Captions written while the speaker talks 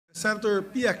Senator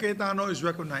Pia Cayetano is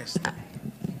recognized.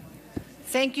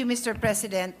 Thank you, Mr.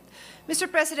 President.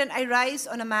 Mr. President, I rise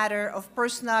on a matter of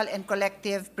personal and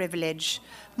collective privilege.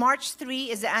 March 3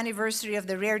 is the anniversary of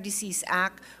the Rare Disease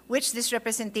Act, which this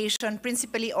representation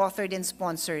principally authored and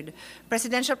sponsored.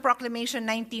 Presidential Proclamation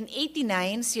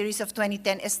 1989, series of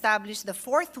 2010, established the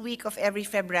fourth week of every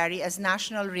February as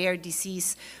National Rare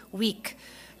Disease Week.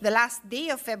 The last day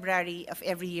of February of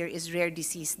every year is Rare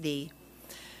Disease Day.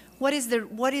 What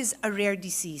is a rare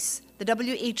disease? The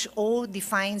WHO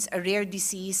defines a rare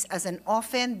disease as an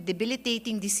often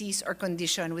debilitating disease or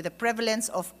condition with a prevalence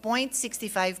of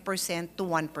 0.65% to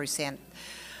 1%.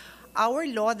 Our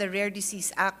law, the Rare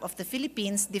Disease Act of the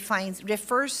Philippines,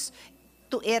 refers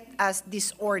to it as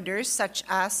disorders such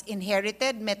as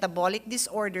inherited metabolic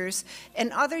disorders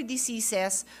and other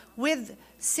diseases with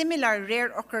similar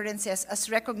rare occurrences as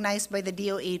recognized by the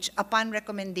DOH upon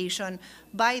recommendation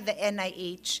by the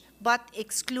NIH, but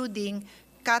excluding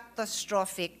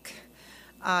catastrophic,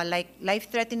 like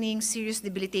life-threatening, serious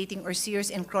debilitating, or serious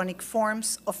and chronic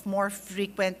forms of more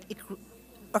frequent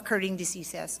occurring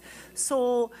diseases.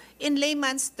 So, in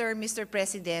layman's term, Mr.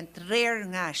 President, rare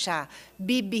nga siya,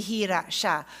 bibihira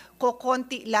siya,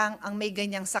 kokonti lang ang may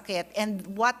ganyang sakit. And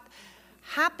what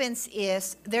happens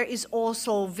is there is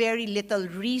also very little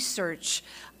research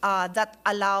that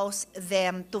allows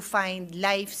them to find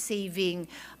life-saving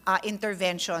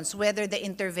interventions, whether the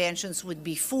interventions would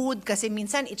be food, kasi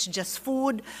minsan it's just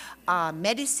food,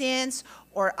 medicines,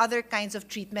 or other kinds of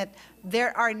treatment.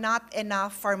 There are not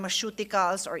enough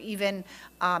pharmaceuticals or even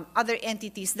other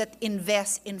entities that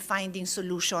invest in finding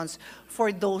solutions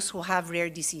for those who have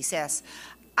rare diseases.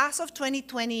 As of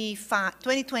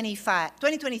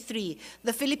 2023,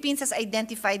 the Philippines has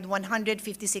identified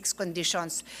 156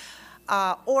 conditions,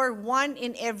 or 1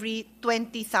 in every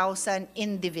 20,000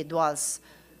 individuals.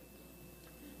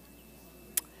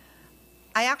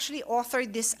 I actually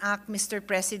authored this act, Mr.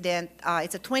 President.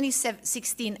 It's a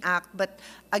 2016 act, but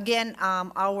again,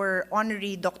 our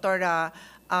honorary Dr.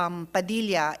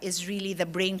 Padilla is really the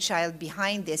brainchild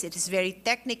behind this. It is very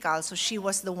technical, so she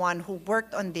was the one who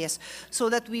worked on this so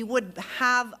that we would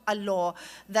have a law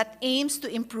that aims to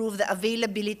improve the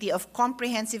availability of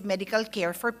comprehensive medical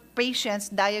care for patients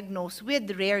diagnosed with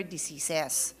rare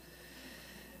diseases.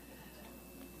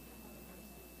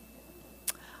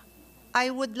 I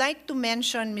would like to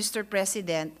mention, Mr.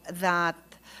 President, that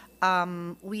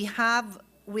we have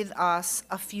with us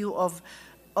a few of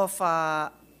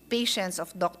patients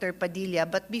of Dr. Padilla.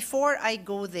 But before I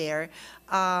go there,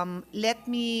 let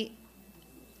me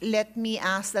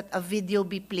ask that a video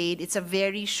be played. It's a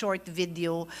very short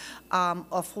video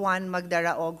of Juan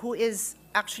Magdaraog, who is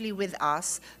actually with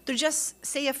us, to just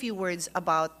say a few words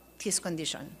about his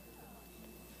condition.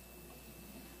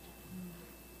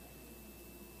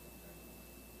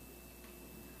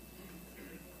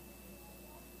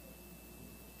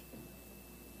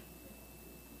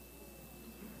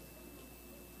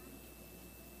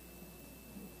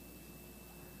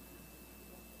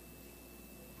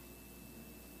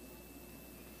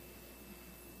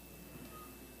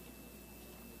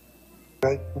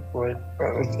 Right before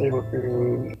I was able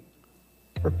to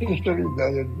officially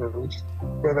diagnose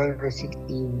when I was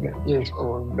 16 years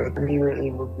old, that we were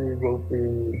able to go to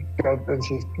San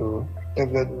Francisco,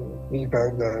 and then we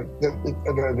found out that it's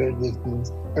another disease.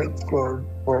 It's called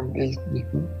form-based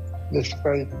disease.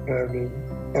 Despite having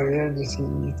a rare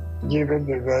disease, given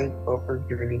the right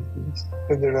opportunities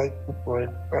and the right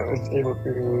support, I was able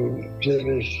to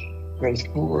finish my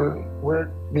school, work,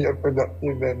 be a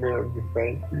productive member of the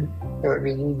society.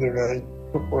 We need the right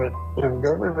support from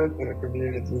government and the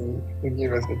community to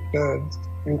give us a chance.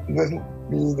 It doesn't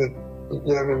mean that if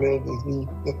you have a rare disease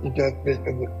that you can't make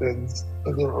a difference,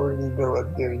 and you only know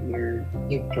until you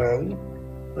try and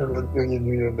until you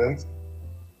do your best.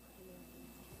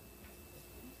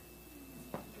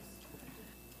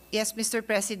 Yes, Mr.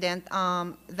 President,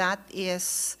 that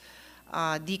is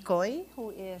Decoy,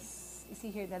 who is he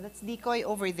here? That's Decoy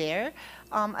over there.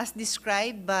 As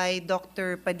described by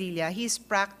Dr. Padilla, he's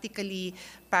practically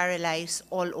paralyzed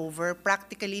all over.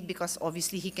 Practically because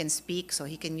obviously he can speak, so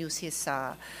he can use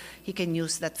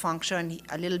that function.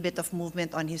 A little bit of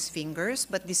movement on his fingers,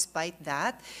 but despite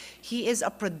that, he is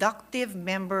a productive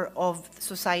member of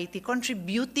society,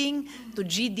 contributing to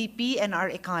GDP and our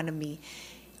economy.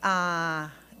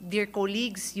 Dear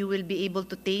colleagues, you will be able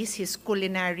to taste his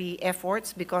culinary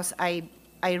efforts because I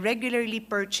regularly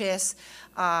purchase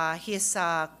his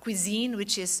cuisine,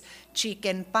 which is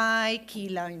chicken pie, key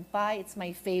lime pie. It's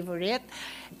my favorite.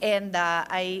 And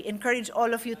I encourage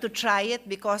all of you to try it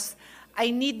because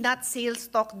I need not sales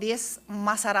talk this.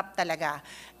 Masarap talaga.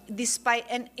 despite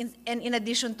and in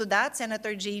addition to that,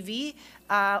 Senator JV,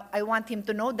 I want him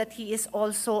to know that he is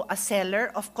also a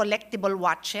seller of collectible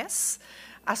watches.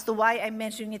 As to why I'm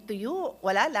mentioning it to you,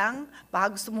 wala lang, baka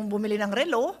gusto mong bumili ng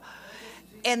relo.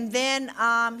 And then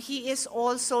he is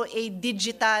also a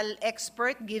digital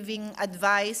expert, giving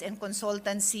advice and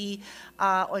consultancy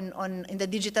in the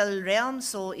digital realm.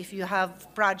 So if you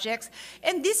have projects,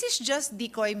 and this is just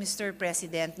decoy, Mr.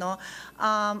 President. No,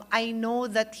 I know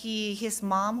that his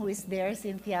mom, who is there,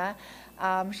 Cynthia,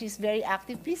 she's very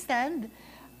active. Please stand.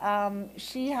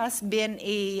 She has been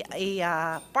a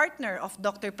partner of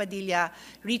Dr. Padilla,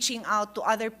 reaching out to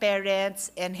other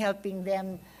parents and helping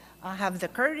them have the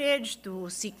courage to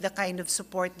seek the kind of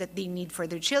support that they need for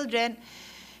their children.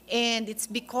 And it's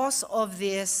because of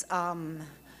this whole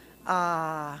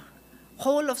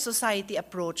of society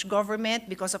approach, government,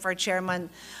 because of our chairman,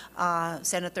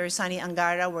 Senator Sani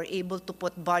Angara, were able to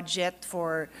put budget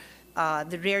for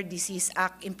the Rare Disease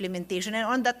Act implementation. And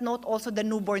on that note, also the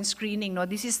newborn screening. No,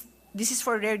 this is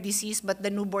for rare disease, but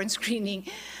the newborn screening,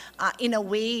 in a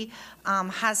way,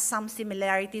 has some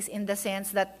similarities in the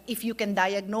sense that if you can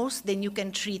diagnose, then you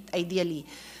can treat ideally.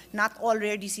 Not all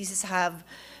rare diseases have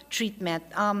treatment.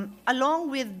 Along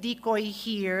with decoy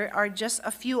here are just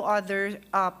a few other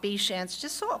patients,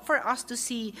 just so for us to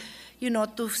see,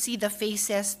 to see the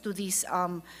faces to these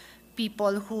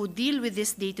people who deal with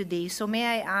this day to day. So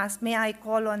may I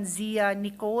call on Zia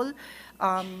Nicole?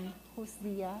 Who's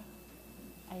Zia?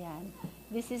 Ayan.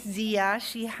 This is Zia.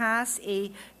 She has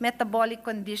a metabolic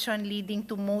condition leading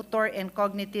to motor and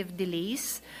cognitive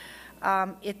delays.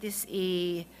 It is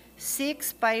a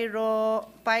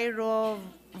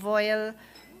 6-pyrovoyl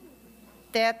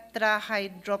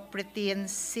tetrahydroprotene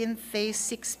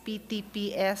synthase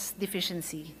 6-PTPS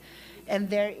deficiency. And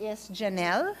there is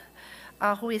Janelle,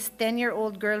 who is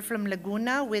 10-year-old girl from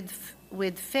Laguna with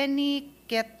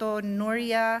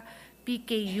phenylketonuria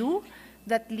PKU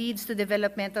that leads to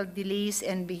developmental delays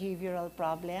and behavioral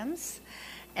problems.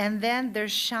 And then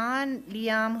there's Sean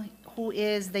Liam, who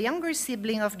is the younger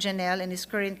sibling of Janelle and is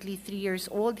currently 3 years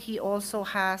old. He also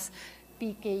has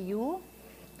PKU.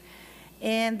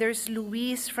 And there's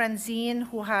Louise Franzine,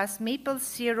 who has maple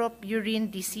syrup urine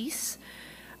disease.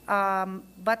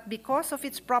 But because of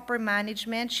its proper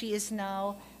management, she is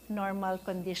now normal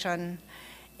condition.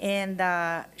 And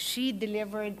she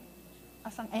delivered,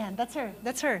 ayan, that's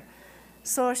her.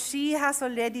 So she has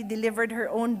already delivered her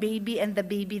own baby, and the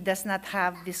baby does not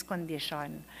have this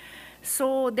condition.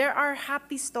 So there are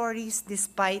happy stories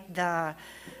despite the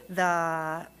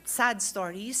sad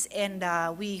stories, and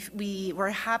we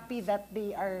were happy that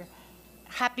they are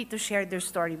happy to share their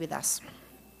story with us.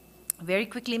 Very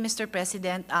quickly, Mr.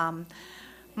 President,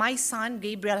 my son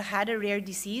Gabriel had a rare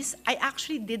disease. I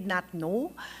actually did not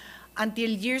know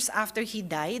until years after he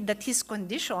died that his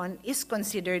condition is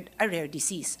considered a rare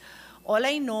disease. All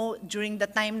I know, during the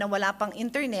time na wala pang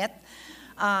internet,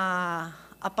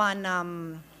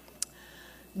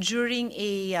 during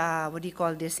a,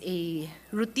 a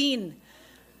routine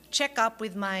checkup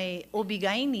with my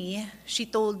OB-GYN, she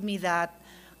told me that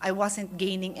I wasn't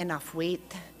gaining enough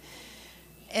weight.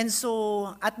 And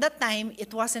so at that time,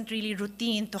 it wasn't really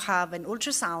routine to have an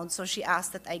ultrasound, so she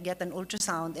asked that I get an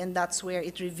ultrasound, and that's where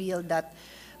it revealed that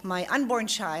my unborn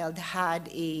child had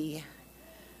a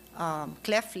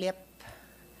cleft lip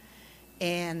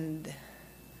and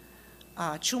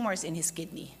tumors in his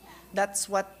kidney. That's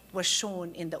what was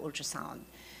shown in the ultrasound.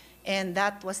 And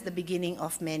that was the beginning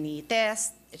of many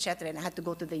tests, etc. And I had to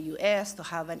go to the US to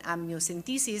have an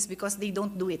amniocentesis because they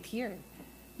don't do it here.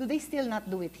 Do they still not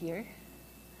do it here?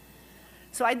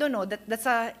 So I don't know. That's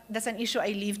an issue I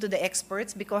leave to the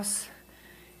experts, because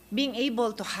being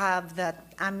able to have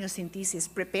that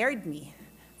amniocentesis prepared me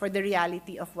for the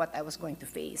reality of what I was going to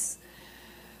face.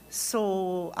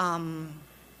 So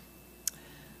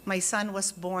my son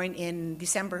was born on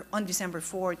December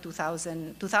 4,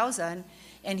 2000,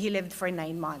 and he lived for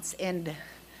 9 months. And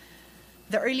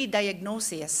the early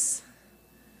diagnosis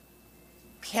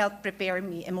helped prepare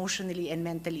me emotionally and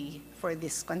mentally for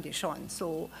this condition.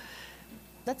 So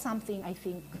that's something I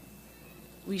think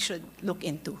we should look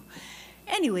into.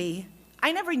 Anyway,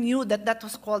 I never knew that that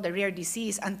was called a rare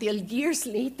disease until years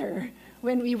later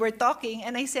when we were talking,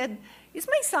 and I said, is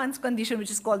my son's condition,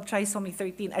 which is called trisomy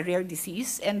 13, a rare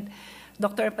disease? And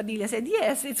Dr. Padilla said,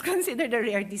 yes, it's considered a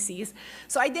rare disease.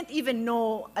 So I didn't even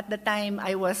know at the time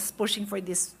I was pushing for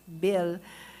this bill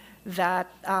that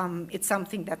it's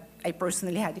something that I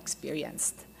personally had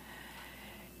experienced.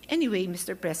 Anyway,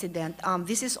 Mr. President,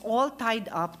 this is all tied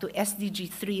up to SDG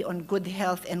 3 on good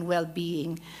health and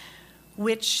well-being,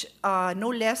 which no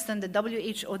less than the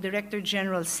WHO Director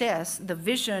General says, the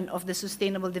vision of the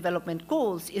Sustainable Development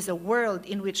Goals is a world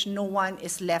in which no one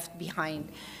is left behind.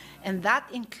 And that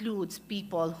includes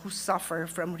people who suffer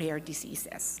from rare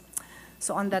diseases.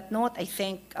 So on that note, I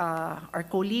thank our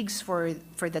colleagues for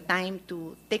the time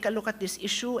to take a look at this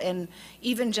issue, and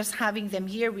even just having them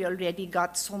here, we already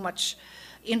got so much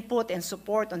input and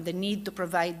support on the need to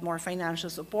provide more financial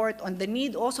support, on the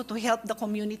need also to help the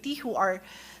community who are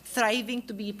thriving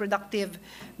to be productive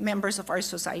members of our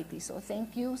society. So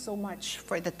thank you so much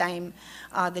for the time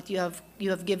that you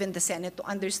have given the Senate to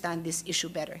understand this issue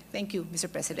better. Thank you,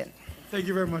 Mr. President. Thank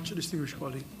you very much, distinguished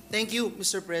colleague. Thank you,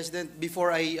 Mr. President.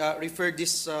 Before I refer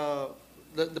this,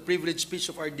 the privileged speech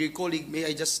of our dear colleague, may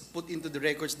I just put into the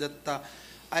records that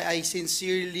I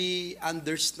sincerely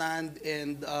understand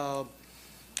and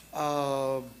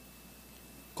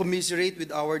commiserate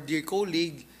with our dear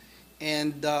colleague,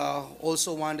 and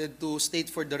also wanted to state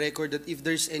for the record that if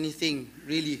there's anything,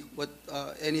 really,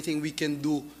 anything we can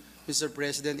do, Mr.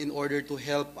 President, in order to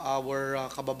help our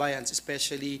kababayans,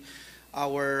 especially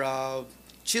our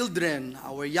children,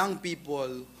 our young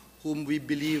people, whom we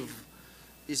believe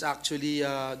is actually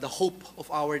the hope of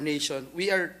our nation. We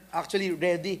are actually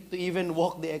ready to even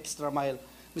walk the extra mile,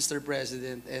 Mr.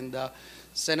 President. And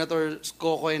Senator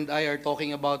Coco and I are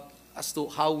talking about as to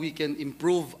how we can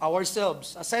improve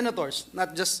ourselves as senators,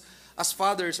 not just as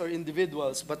fathers or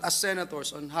individuals, but as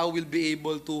senators, on how we'll be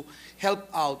able to help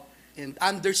out and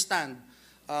understand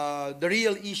the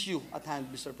real issue at hand,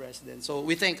 Mr. President. So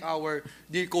we thank our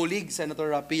dear colleague,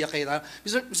 Senator Pia Cayetano.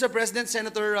 Mr. President,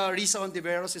 Senator Risa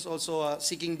Ontiveros is also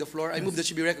seeking the floor. I move that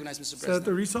she be recognized, Mr. President.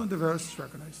 Senator Risa Ontiveros is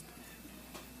recognized.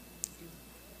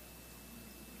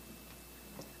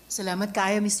 Salamat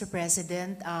kayo, Mr.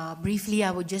 President. Briefly,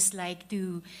 I would just like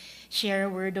to share a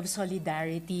word of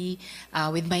solidarity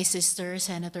with my sister,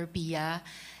 Senator Pia.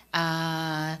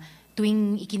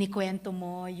 Tuwing ikinikwento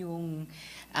mo yung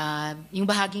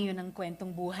bahaging yun ng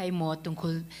kwentong buhay mo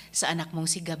tungkol sa anak mong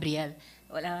si Gabriel,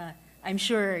 I'm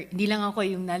sure hindi lang ako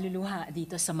yung naluluha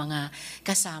dito sa mga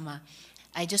kasama.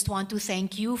 I just want to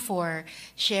thank you for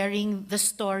sharing the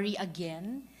story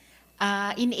again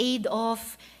in aid of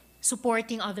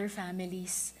supporting other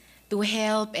families to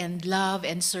help and love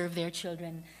and serve their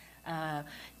children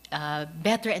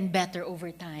better and better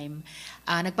over time.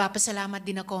 Nagpapasalamat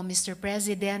din ako, Mr.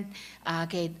 President,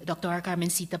 kay Dr.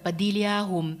 Carmencita Padilla,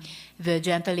 whom the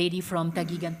gentle lady from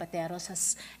Taguigan Pateros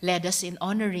has led us in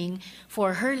honoring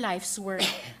for her life's work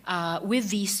with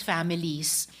these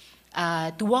families.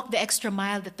 To walk the extra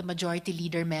mile that the majority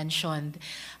leader mentioned,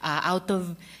 out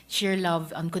of sheer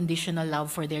love, unconditional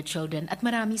love for their children. At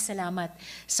maraming salamat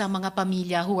sa mga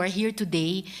pamilya who are here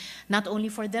today, not only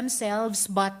for themselves,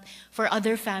 but for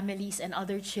other families and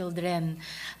other children,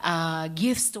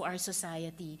 gifts to our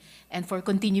society, and for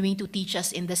continuing to teach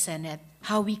us in the Senate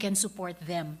how we can support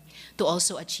them to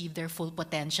also achieve their full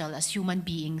potential as human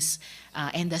beings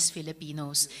and as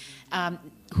Filipinos.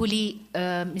 Huli,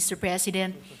 Mr.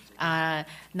 President,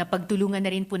 napagtulungan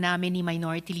na rin po namin ni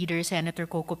Minority Leader Senator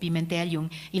Coco Pimentel yung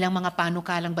ilang mga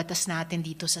panukalang batas natin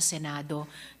dito sa Senado,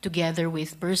 together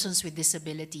with persons with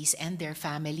disabilities and their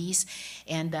families.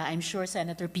 And I'm sure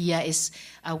Senator Pia is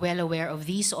well aware of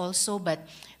these also, but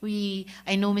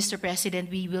I know, Mr. President,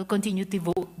 we will continue to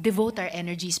devote our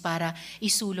energies para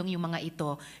isulong yung mga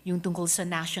ito, yung tungkol sa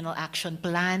National Action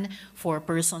Plan for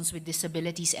persons with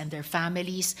disabilities and their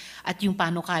families, at yung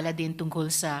panukala din tungkol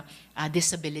sa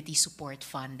Disability Support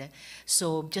Fund.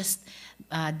 So just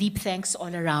deep thanks all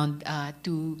around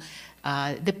to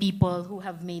the people who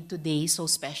have made today so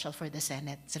special for the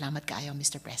Senate. Salamat kayo,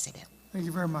 Mr. President. Thank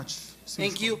you very much.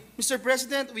 Thank you. Mr.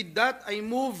 President, with that, I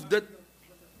move that...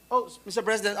 Oh, Mr.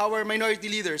 President, our Minority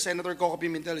Leader, Senator Coco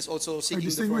Pimentel, is also seeking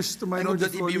the floor. Distinguished I move Minority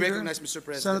that he be Leader, recognized, Mr.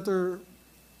 President. Senator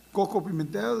Coco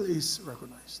Pimentel is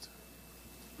recognized.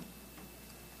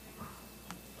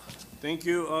 Thank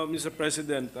you, Mr.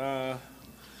 President.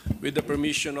 With the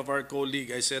permission of our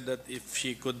colleague, I said that if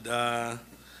she could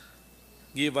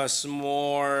give us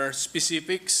more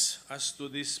specifics as to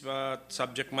this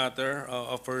subject matter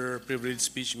of her privileged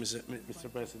speech, Mr.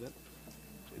 President,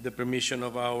 with the permission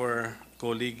of our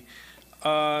colleague.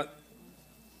 May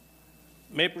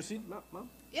I proceed, ma'am?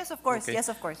 Yes, of course. Okay. Yes,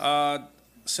 of course.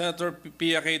 Senator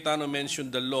Pia Cayetano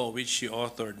mentioned the law which she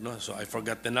authored, no? So I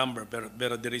forgot the number, but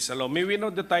there is a law. May we know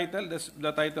the title,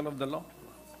 the title of the law?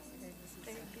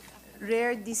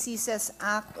 Rare Diseases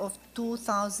Act of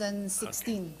 2016.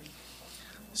 Okay.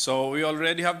 So we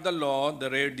already have the law, the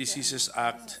Rare Diseases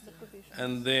Act,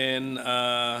 and then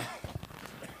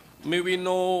may we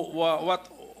know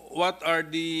what are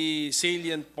the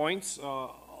salient points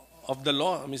of the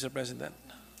law, Mr. President.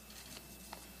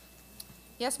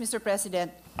 Yes, Mr.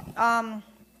 President.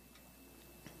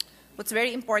 What's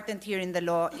very important here in the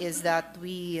law is that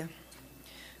we,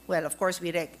 well, of course,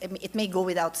 it may go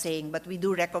without saying, but we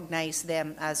do recognize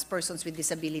them as persons with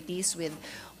disabilities with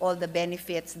all the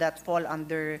benefits that fall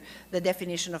under the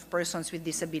definition of persons with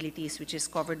disabilities, which is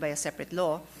covered by a separate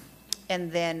law.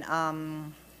 And then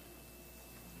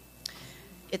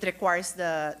it requires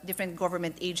the different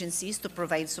government agencies to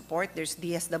provide support. There's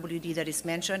DSWD that is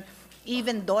mentioned,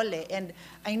 even DOLE. And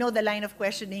I know the line of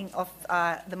questioning of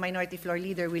the minority floor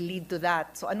leader will lead to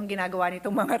that. So anong ginagawa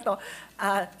nitong mga to?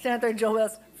 Senator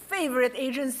Joel's favorite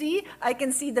agency. I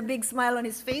can see the big smile on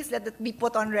his face. Let it be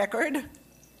put on record.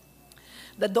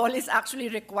 The DOLE is actually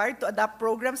required to adopt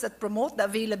programs that promote the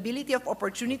availability of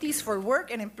opportunities for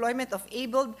work and employment of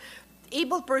able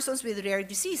persons with rare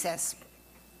diseases.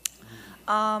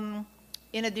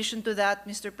 In addition to that,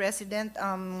 Mr. President,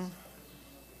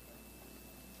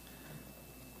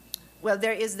 well,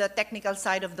 there is the technical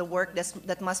side of the work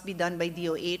that must be done by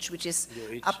DOH, which is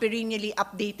perennially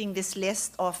updating this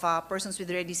list of persons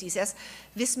with rare diseases.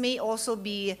 This may also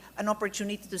be an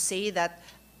opportunity to say that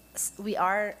we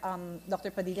are,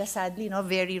 Dr. Padilla, sadly,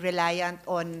 very reliant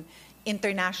on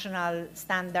international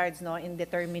standards in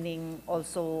determining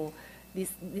also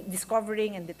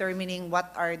discovering and determining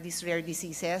what are these rare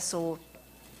diseases. So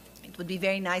it would be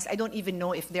very nice. I don't even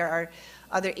know if there are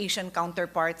other Asian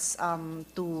counterparts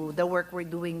to the work we're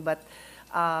doing, but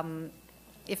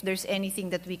if there's anything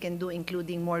that we can do,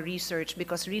 including more research,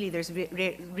 because really there's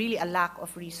really a lack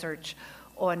of research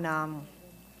on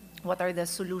what are the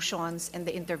solutions and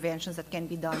the interventions that can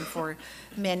be done for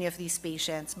many of these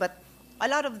patients. But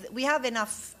we have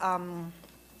enough.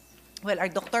 Well, our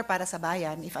Doktor para sa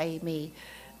Bayan, if I may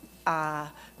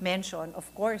mention,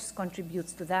 of course,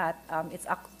 contributes to that. It's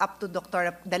up to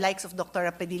the likes of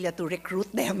Dr. Padilla to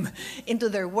recruit them into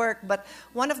their work. But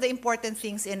one of the important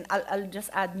things, I'll just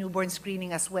add newborn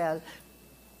screening as well,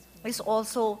 is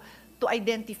also to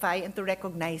identify and to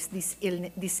recognize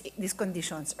these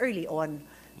conditions early on.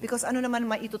 Because ano naman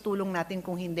maitutulong natin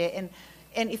kung hindi?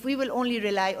 And if we will only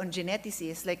rely on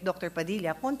geneticists like Dr.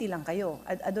 Padilla, konti lang kayo.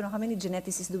 I don't know how many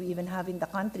geneticists do we even have in the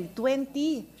country.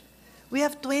 20. We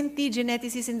have 20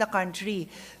 geneticists in the country.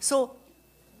 So,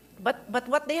 but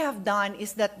what they have done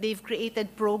is that they've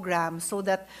created programs so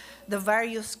that the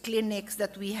various clinics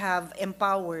that we have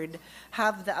empowered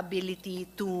have the ability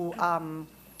to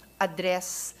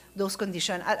address those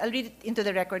conditions. I'll read it into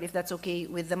the record if that's okay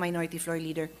with the minority floor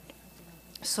leader.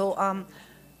 So,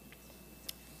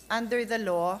 under the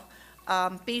law,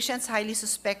 patients highly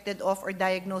suspected of or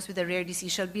diagnosed with a rare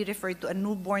disease shall be referred to a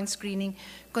newborn screening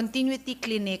continuity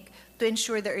clinic to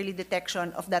ensure the early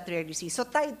detection of that rare disease. So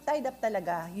tied up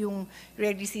talaga yung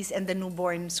Rare Disease and the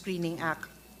Newborn Screening Act.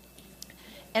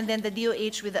 And then the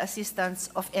DOH, with the assistance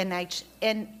of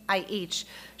NIH,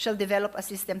 shall develop a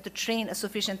system to train a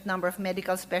sufficient number of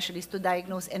medical specialists to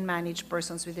diagnose and manage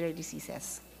persons with rare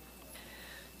diseases.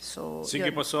 So,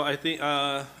 Sige po. So I think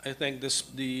our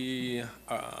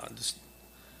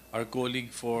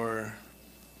colleague for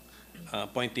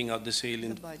pointing out the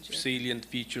salient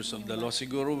features of the law.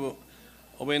 Siguro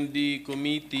when the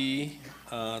committee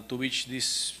to which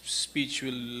this speech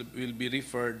will be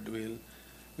referred will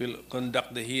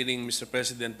conduct the hearing, Mr.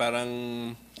 President,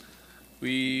 parang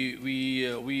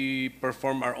we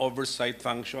perform our oversight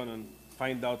function and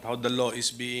find out how the law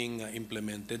is being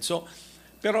implemented. So,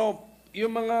 pero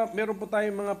yung meron po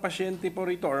tayong mga pasyente po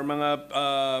rito or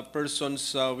mga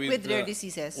persons with rare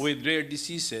diseases. With rare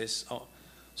diseases. Oh.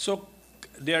 So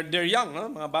they're young,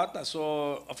 mga bata.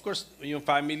 So of course, yung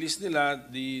families nila,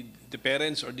 the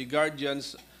parents or the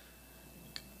guardians,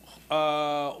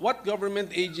 what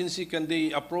government agency can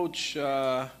they approach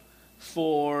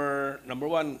for, number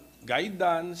one,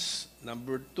 guidance,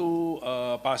 number two,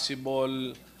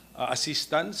 possible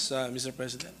assistance, Mr.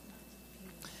 President?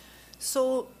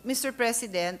 So, Mr.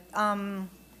 President,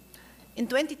 in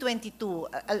 2022,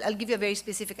 I'll give you a very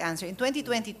specific answer. In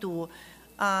 2022,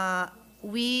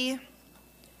 we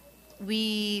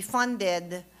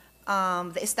funded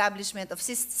the establishment of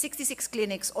 66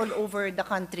 clinics all over the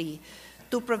country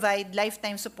to provide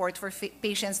lifetime support for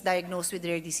patients diagnosed with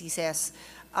rare diseases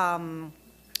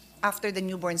after the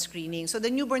newborn screening. So the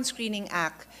Newborn Screening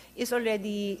Act is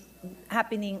already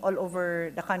happening all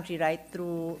over the country, right,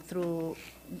 through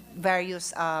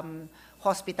various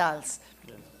hospitals.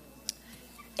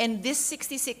 And these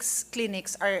 66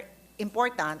 clinics are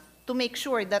important to make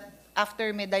sure that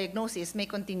after may diagnosis, may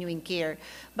continuing care.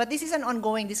 But this is an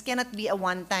ongoing, this cannot be a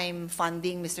one-time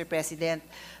funding, Mr. President.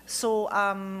 So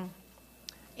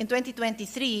In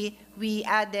 2023, we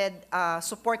added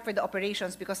support for the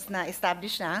operations because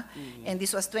na-establish na, and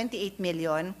this was 28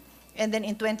 million. And then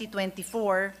in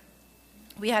 2024,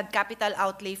 we had capital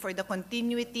outlay for the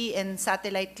continuity and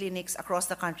satellite clinics across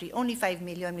the country, only 5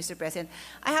 million, Mr. President.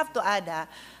 I have to add,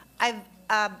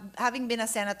 having been a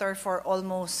senator for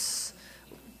almost,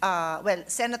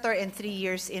 senator and 3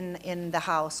 years in the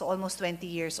House, so almost 20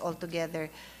 years altogether,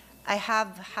 I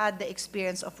have had the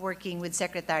experience of working with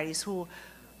secretaries who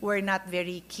were not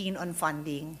very keen on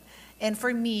funding. And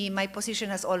for me, my position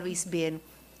has always been,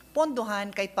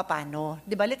 pondohan kahit papano.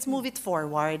 Diba? Let's move it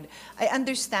forward. I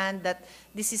understand that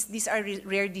these are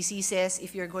rare diseases.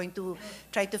 If you're going to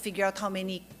try to figure out how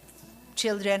many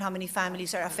children, how many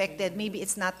families are affected, maybe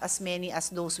it's not as many as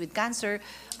those with cancer,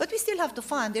 but we still have to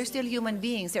fund. They're still human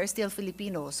beings. They're still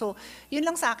Filipinos. So, yun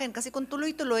lang sa akin. Kasi kung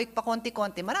tuloy-tuloy, pa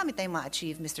konti-konti, marami tayong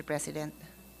ma-achieve, Mr. President.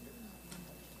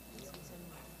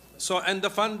 So, and the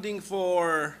funding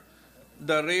for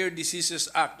the Rare Diseases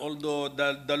Act, although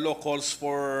the law calls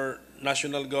for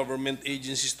national government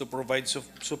agencies to provide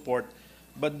support,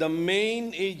 but the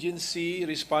main agency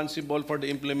responsible for the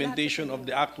implementation of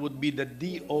the act would be the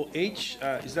DOH.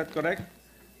 Is that correct,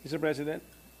 Mr. President?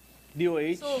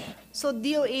 DOH? So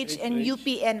DOH and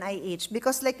UPNIH,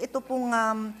 because like ito pong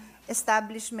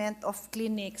establishment of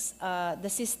clinics, the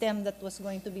system that was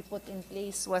going to be put in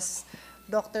place was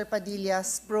Dr.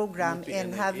 Padilla's program,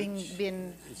 and having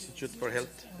been... Institute for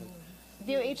Health.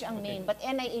 DOH ang main, but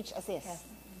NIH assists.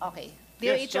 Okay.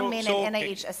 Yes, DOH ang main and okay.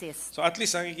 NIH assists. So at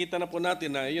least nakikita na po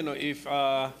natin na, if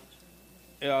a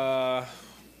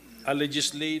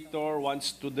legislator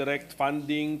wants to direct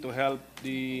funding to help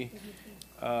the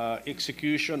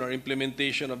execution or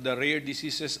implementation of the Rare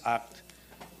Diseases Act,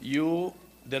 you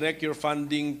direct your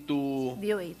funding to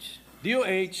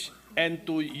DOH and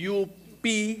to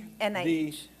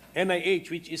NIH. NIH,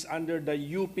 which is under the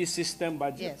UP system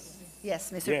budget.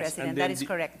 Yes, Mr. Yes, President, and that then is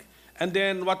correct. And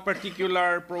then what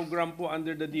particular program po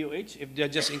under the DOH, if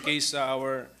just in case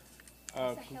our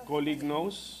colleague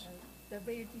knows? The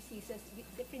rare diseases,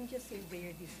 they can just say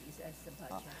rare disease as the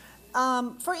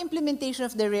budget. For implementation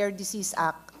of the Rare Disease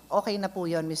Act, okay na po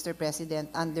yun, Mr. President,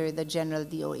 under the general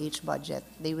DOH budget.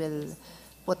 They will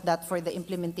put that for the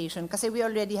implementation. Kasi we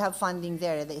already have funding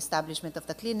there, the establishment of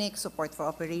the clinic, support for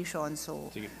operations,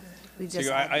 so Sige. we just...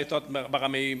 Sige, I thought baka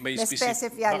may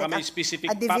specific, baka may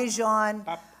specific a division.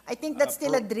 PAP, I think that's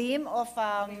still a dream of,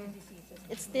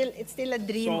 it's still a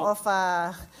dream of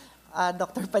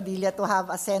Dr. Padilla to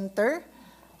have a center.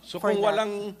 So for kung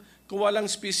that. walang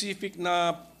specific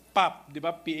na PAP, di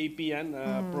ba? PAP yan,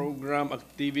 Program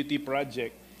Activity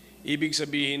Project. Ibig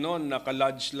sabihin nun,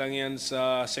 naka-lodge lang yan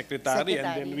sa secretary,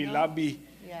 and then we lobby.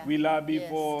 Yeah. We lobby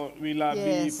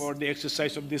Yes. for the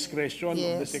exercise of discretion of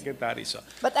the Yes. secretary. So,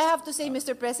 But I have to say,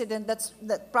 Mr. President, that's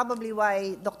probably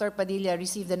why Dr. Padilla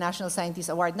received the National Scientist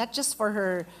Award, not just for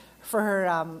her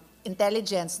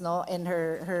intelligence, no, and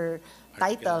her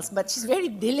titles, but she's very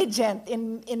diligent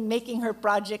in making her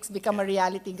projects become a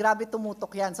reality. Grabe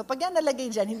tumutok yan. So pag yan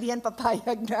nalagay dyan, hindi yan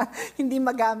papayag na hindi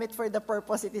magamit for the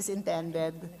purpose it is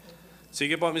intended.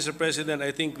 sige po, Mr. President,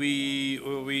 I think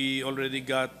we already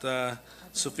got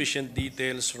sufficient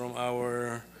details from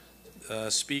our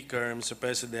speaker, Mr.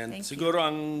 President. Thank you. Siguro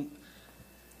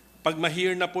pag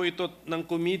ma-hear na po ito ng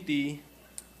committee,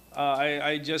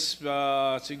 I just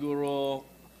siguro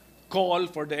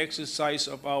call for the exercise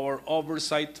of our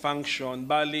oversight function.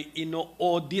 Bali,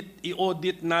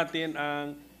 i-audit natin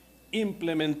ang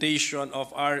implementation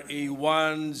of RA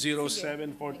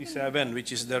 10747,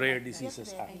 which is the Rare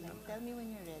Diseases Act. Tell me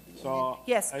when you're ready. So,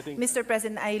 Yes, I think Mr.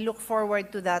 President, I look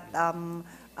forward to that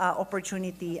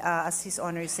opportunity. As His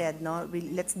Honor said, no,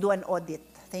 let's do an audit.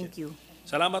 Thank you.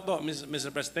 salamat po, Mr.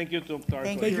 President. Thank you to our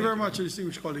Thank Thank you you. very much,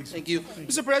 distinguished colleagues. Thank you.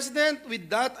 Mr. President, with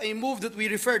that, I move that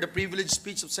we refer the privileged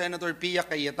speech of Senator Pia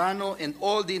Cayetano and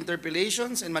all the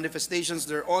interpellations and manifestations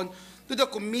thereon to the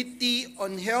Committee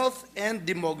on Health and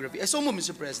Demography. I so move,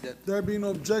 Mr. President. There being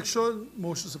no objection,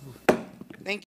 motion is approved. Thank you.